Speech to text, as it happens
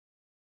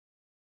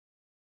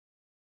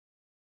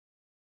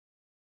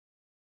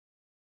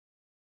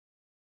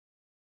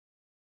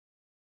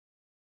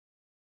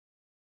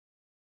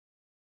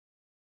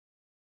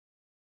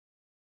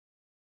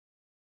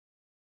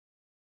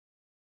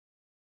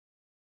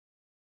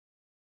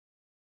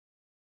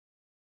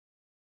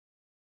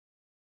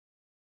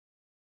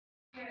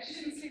She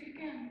didn't sleep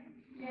again.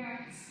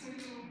 Yeah, so I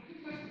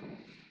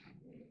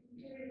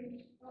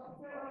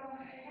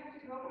have to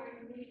go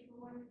and leave for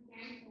one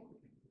exam.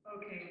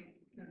 Okay.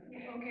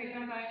 Yeah. Okay,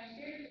 bye-bye.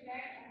 Here's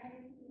that. I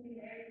haven't seen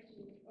the other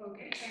two.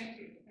 Okay, thank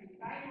you.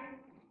 Bye now.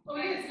 Oh,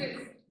 Liz.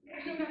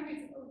 No, not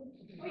Liz. Oh,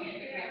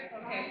 yeah.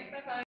 Okay,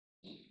 bye-bye.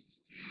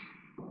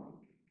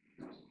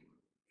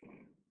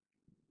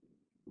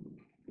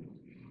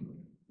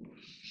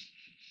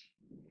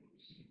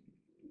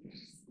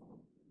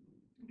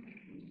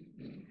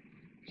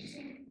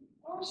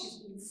 Oh, she's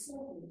been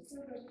so good.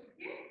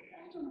 Yeah, I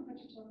don't know what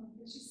you're talking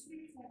about. She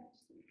sleeps like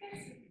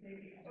that's it,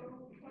 baby. Yeah.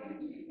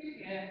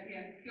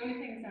 The only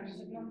thing is that she's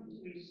had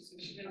nothing to eat, so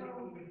she doesn't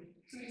hungry.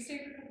 So you stay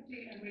for a cup of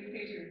tea and we'll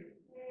feed her.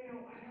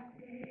 No, I have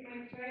to meet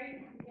my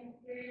friend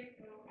yesterday,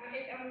 so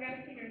I'm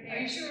not seeing her there.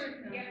 Are you sure?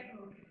 No. Yeah.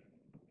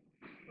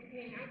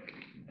 Okay, now.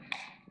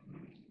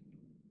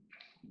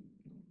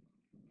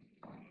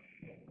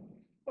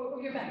 Oh,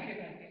 you're back. Thank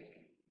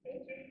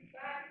you.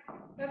 Bye.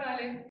 Bye-bye,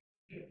 Lynn.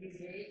 These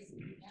days,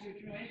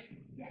 you're right?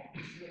 Yeah.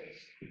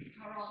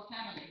 How are all the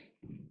family?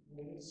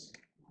 Yes.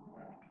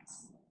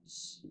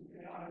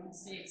 There are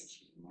mistakes,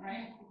 all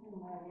right?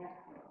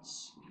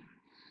 So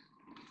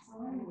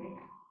anyway,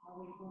 are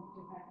we going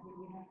to have, will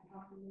we have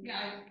coffee? Yeah,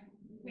 I'm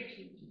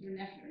waiting for your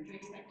nephew. Are you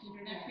expecting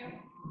your nephew?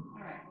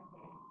 All right,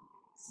 okay.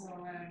 So,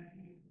 I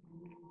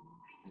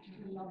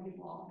took a lovely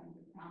walk on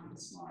the pond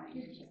this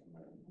morning.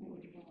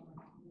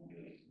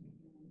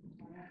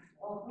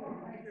 Oh,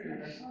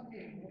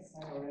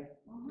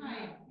 hi.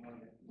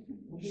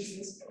 This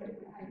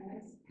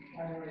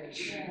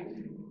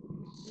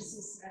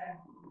is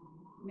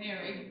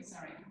Mary,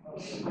 sorry.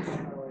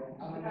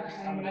 I'm not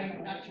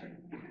sure.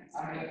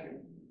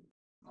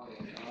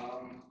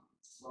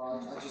 Well,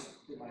 I just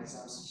did my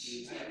exams.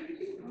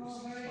 Oh,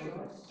 very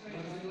good.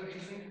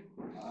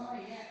 Oh,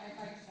 yeah, I'd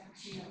like to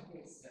cheat up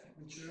this.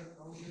 Sure.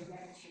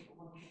 Yeah, sure.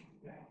 What you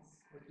like?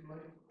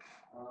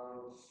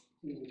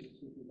 Two.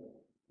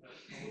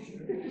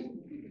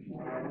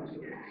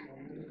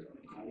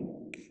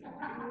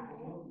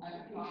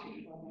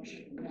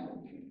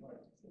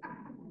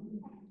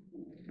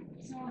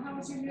 So how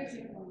was your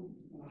music going?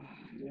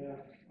 Yeah,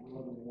 I'm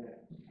loving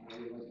it. I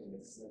really like it.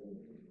 It's,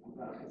 I'm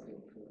glad I picked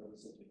it for the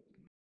subject.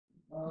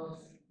 How was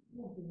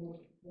the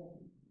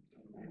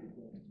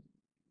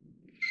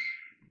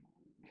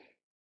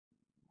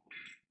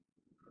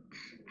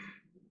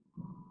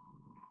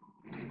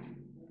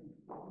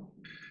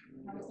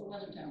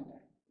weather down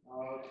there?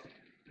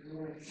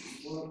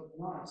 Well,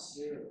 nice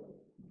here.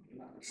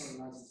 It's so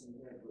nice it's in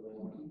there, but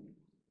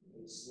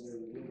it's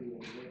windy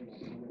and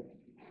rainy.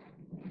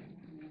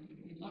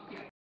 Lucky.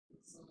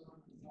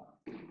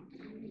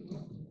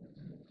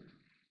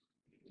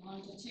 How long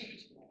did it take you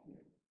to get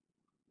here?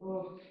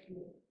 Oh,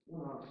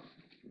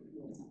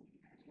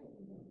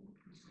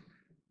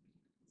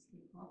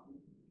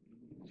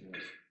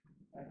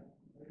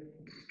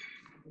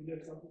 you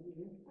have something to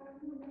do?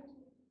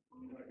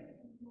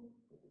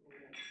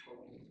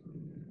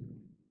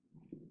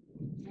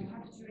 Now, how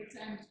did your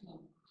exams go?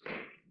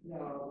 Yeah,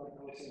 like I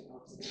was saying,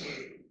 not this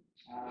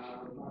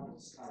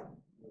time.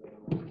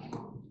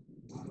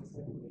 I'm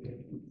expecting to get.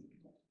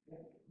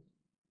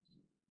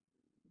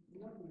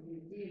 What did you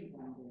do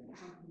down there?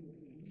 Hunting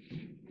again?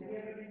 Have you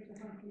ever been to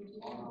hunting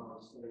again? Oh, no,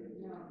 it's very good.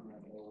 No.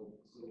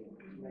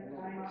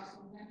 Time off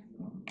from that?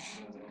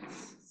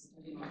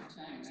 Studying all the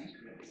time, right?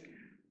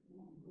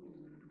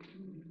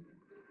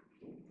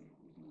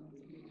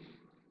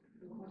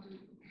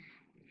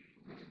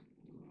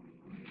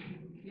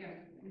 Yeah,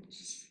 it's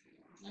just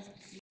nice to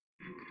see.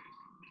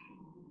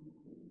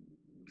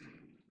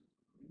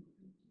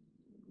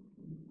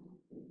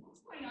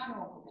 What's going on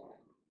over there?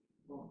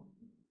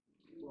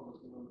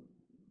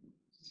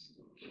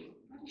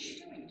 What is she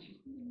doing? She's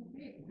doing a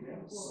big.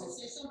 Well,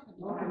 say something.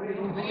 No,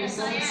 Yes,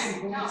 I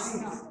am. No.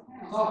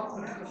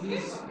 Oh,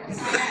 Jesus. Yes,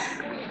 I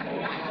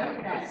am.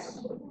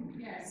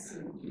 Yes.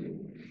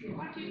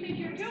 What do you think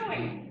you're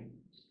doing?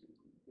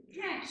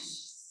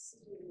 Yes.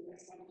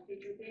 That's one to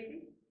feed your baby.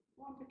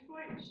 Want the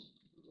toilet?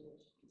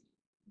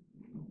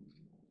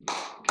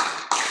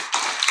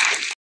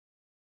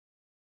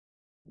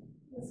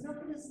 There's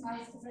nothing as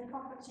nice as a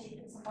cup of tea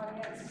that somebody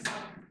else has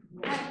done.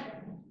 And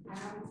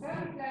I'm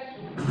very glad that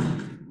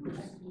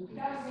you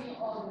tell me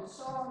all the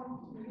songs,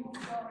 the news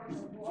stories,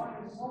 and what I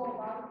know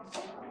about.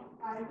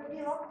 I'll bring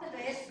you up to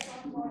date,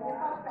 don't worry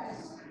about that.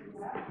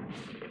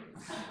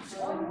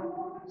 Oh, you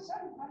know,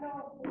 hello.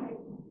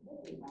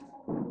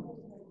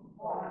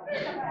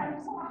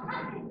 I'm so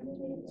happy.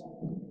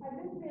 I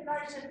didn't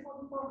realize it was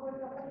so good.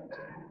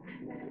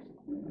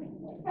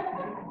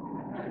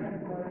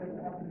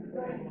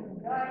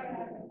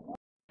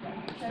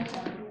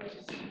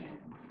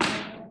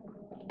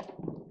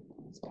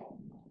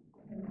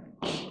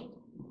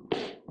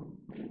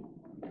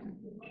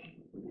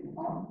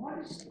 Oh, what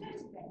is this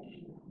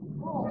then?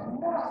 Oh,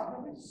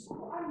 no, it's so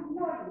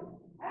annoying.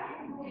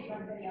 Every day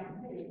when they are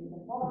playing, the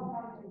ball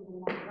comes into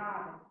my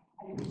garden,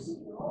 and you see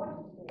the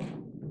roses there,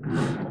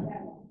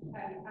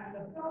 and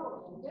the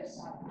flowers on this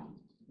side.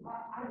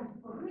 I'm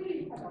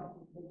really fed up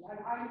with it. I and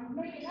I'm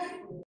making it.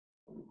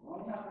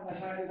 What happened? I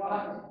heard what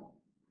happened.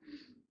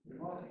 You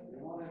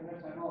want to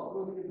invest at all? Who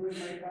did you bring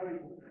my carry?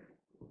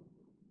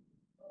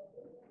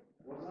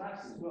 What's an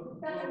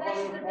accident? That's a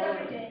lesson of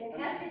every day,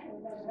 and everything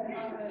does it.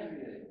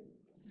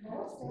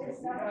 Most days,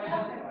 never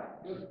happen.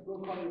 Go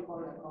call your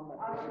father and come back.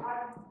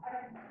 I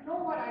know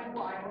what I do,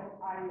 I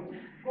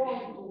go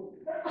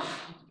to.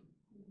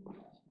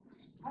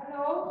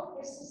 Hello,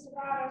 is this the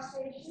radar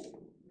station?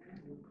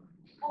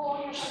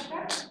 Oh, yes, I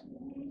definitely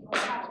need to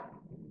have it.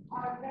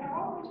 There are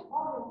always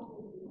problems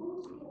with the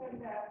who's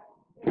here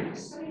in the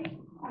street,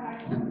 and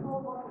I don't know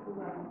what to do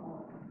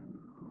anymore.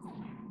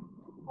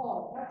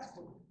 Oh, that's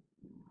good.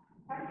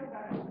 Thank you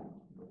very much.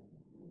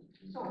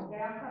 So, they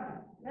are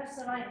coming. That's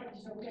the right thing,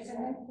 so there's an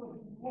input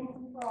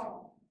from.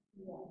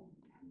 Yeah.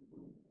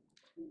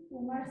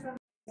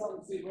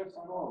 Don't see what's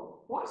my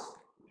ball. What?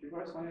 She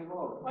works on your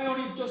ball. I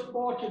only just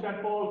bought you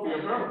that ball for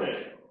your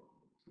birthday.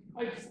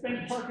 I've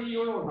spent 30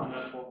 euros on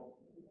that ball.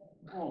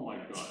 Oh my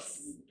god.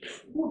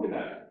 Who did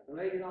that? The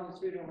lady on the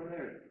street over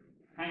there.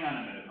 Hang on a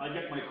minute. I'll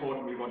get my coat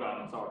and we'll go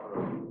down and sort her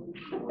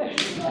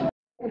out.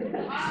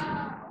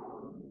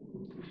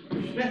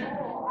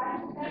 Oh,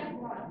 I'm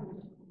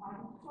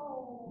so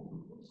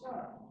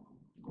concerned.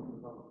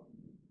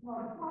 No,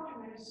 the problem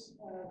is,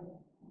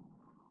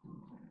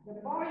 the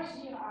boys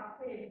here are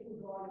paid to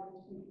go on the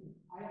street.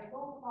 I have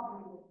no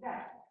problem with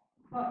that.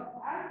 But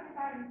every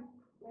time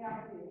they are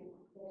paid,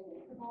 they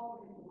take the ball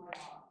into my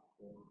heart.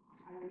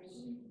 And you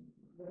see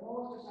the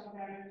roses and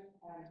them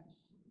and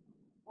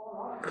all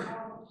other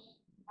flowers,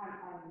 and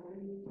I'm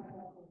really fed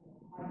up with it.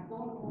 I don't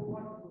know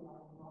what to do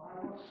anymore. I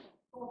was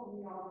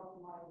totally out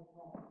of my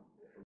head.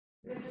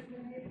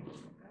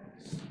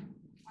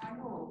 I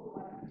know,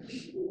 but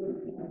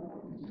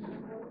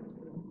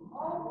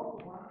oh,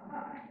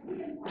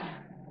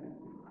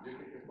 You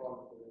pick your ball.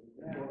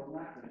 Yeah, what's an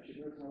accident? She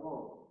works on your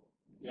ball.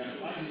 Yeah,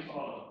 I can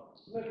follow.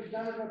 Look, it's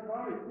down at the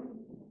party.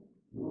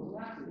 What's an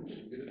accident? You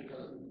did it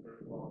because of the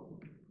first ball.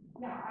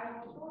 yeah, I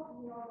was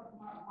totally out of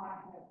my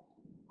head,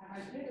 and I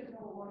didn't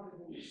know what to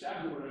do. You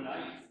stabbed her with a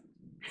knife.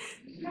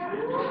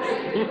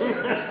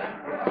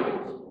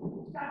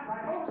 Stop my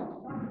own,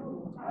 not good.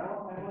 I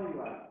won't tell you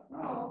that.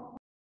 No.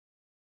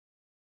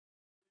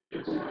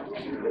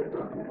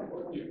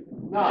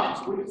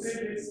 Now, we've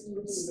seen these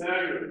two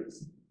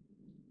scenarios.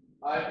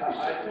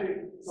 I think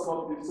some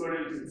of the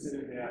stories you've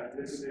seen here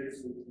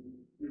resonates with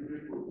you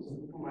people. Some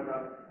people might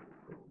have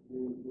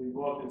been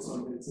involved in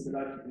something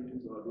similar to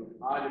this, or they've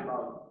heard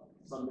about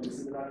something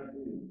similar to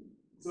this.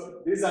 So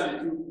these are the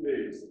two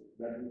plays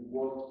that we've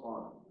worked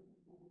on.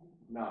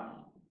 Now,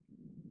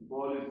 the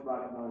ball is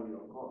back now in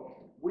your court.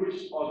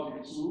 Which of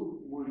the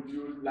two would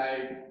you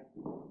like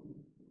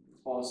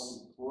us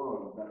to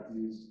form? That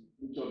is,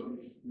 which of the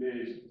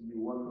plays you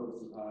want us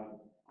to have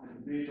and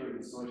debate or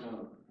discussion?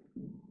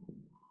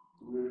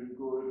 We'll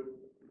go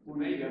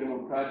fully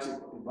democratic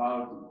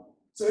about it.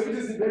 So if it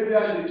is the baby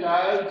and the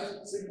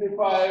child,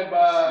 signified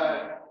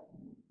by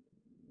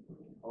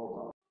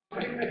okay.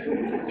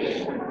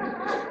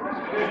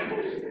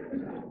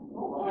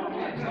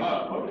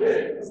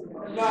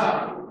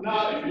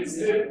 Now if it's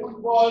a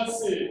football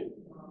scene.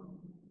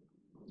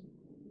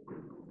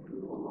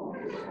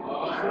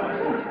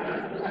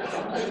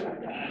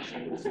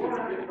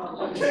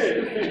 Okay.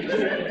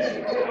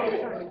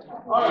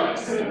 All right.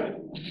 So,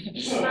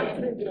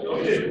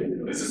 okay.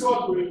 This is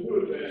what we'll do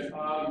then.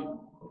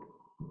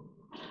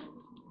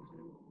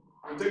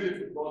 I'll take the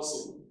football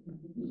scene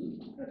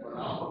for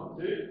now.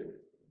 Okay.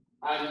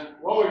 And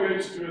what we're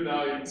going to do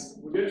now is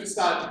we're going to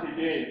start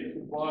again the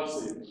football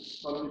scene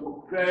from the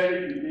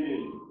very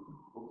beginning.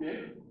 Okay.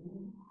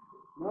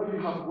 Now you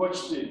have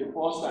watched it the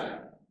first time.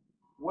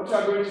 What you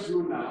are going to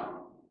do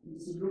now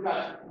is to look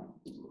at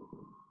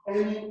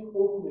any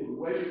opening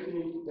where you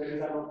think there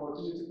is an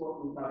opportunity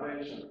for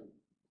intervention.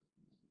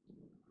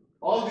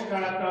 All the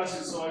characters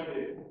you saw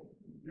here,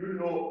 you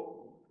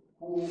know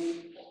who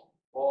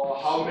or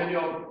how many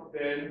of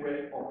them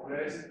were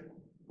oppressed.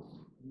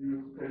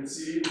 You can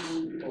see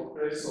who the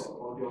oppressor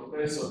or the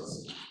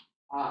oppressors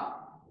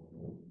are.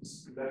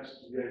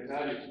 That's the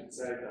entirety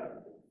inside that.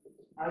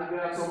 And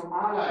there are some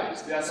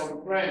allies, there are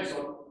some friends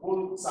on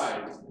both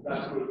sides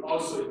that will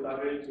also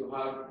intervene to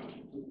have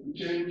to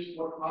change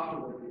what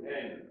happened at the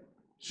end.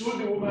 Should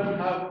the woman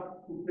have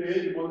to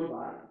pay the money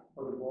back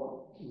for the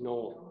ball? No.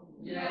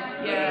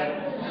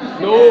 Yeah.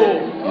 No.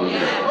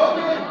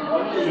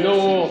 Okay. No.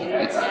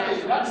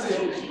 Exactly, that's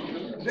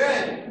it.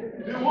 Then,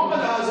 the woman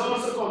has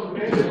also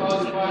complained about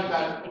the fact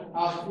that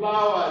her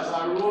flowers,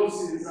 her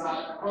roses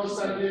are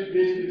constantly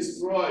being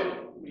destroyed.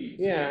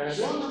 Yeah.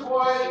 Should the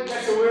boy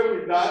get away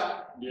with that?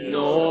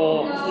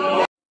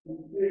 No.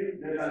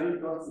 There's an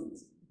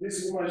injustice.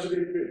 This woman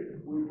shouldn't pay.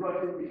 We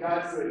brought in the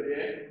guards right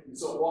there.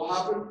 So what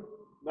happened?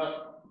 Now,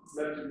 it's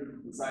left to you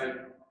to decide.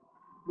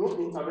 No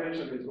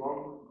intervention is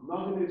wrong.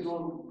 Nothing is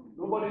wrong.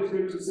 Nobody is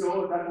going to say,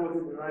 oh, that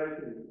wasn't the right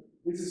thing.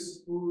 This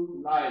is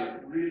true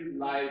life, real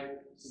life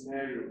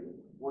scenario.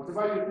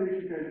 Whatever you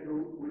think you can do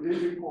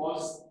within the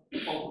course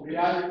of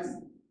reality.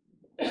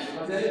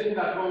 Because anything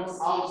that comes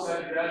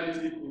outside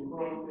reality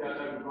football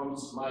theater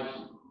becomes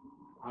magic,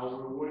 and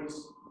we won't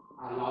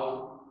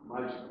allow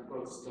magic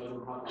because it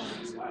doesn't happen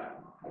in real life.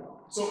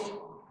 So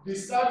the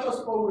status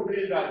quo will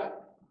be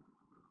that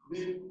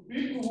the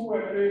people who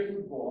were playing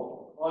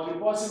football, or the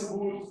person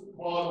whose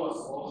ball was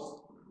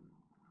lost,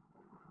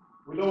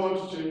 we don't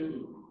want to change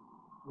him.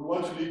 We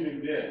want to leave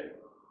him there.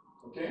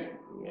 Okay?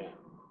 Yeah.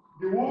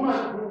 The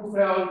woman who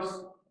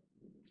felt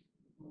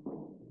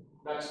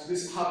that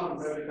this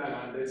happens every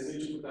time and there's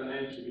need to put an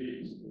end to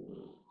it,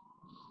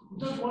 we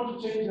don't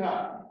want to change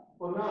her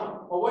for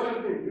now. Or what do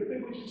you think? Do you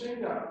think we should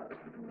change her?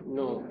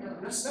 No.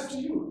 That's up to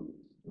you.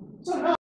 So now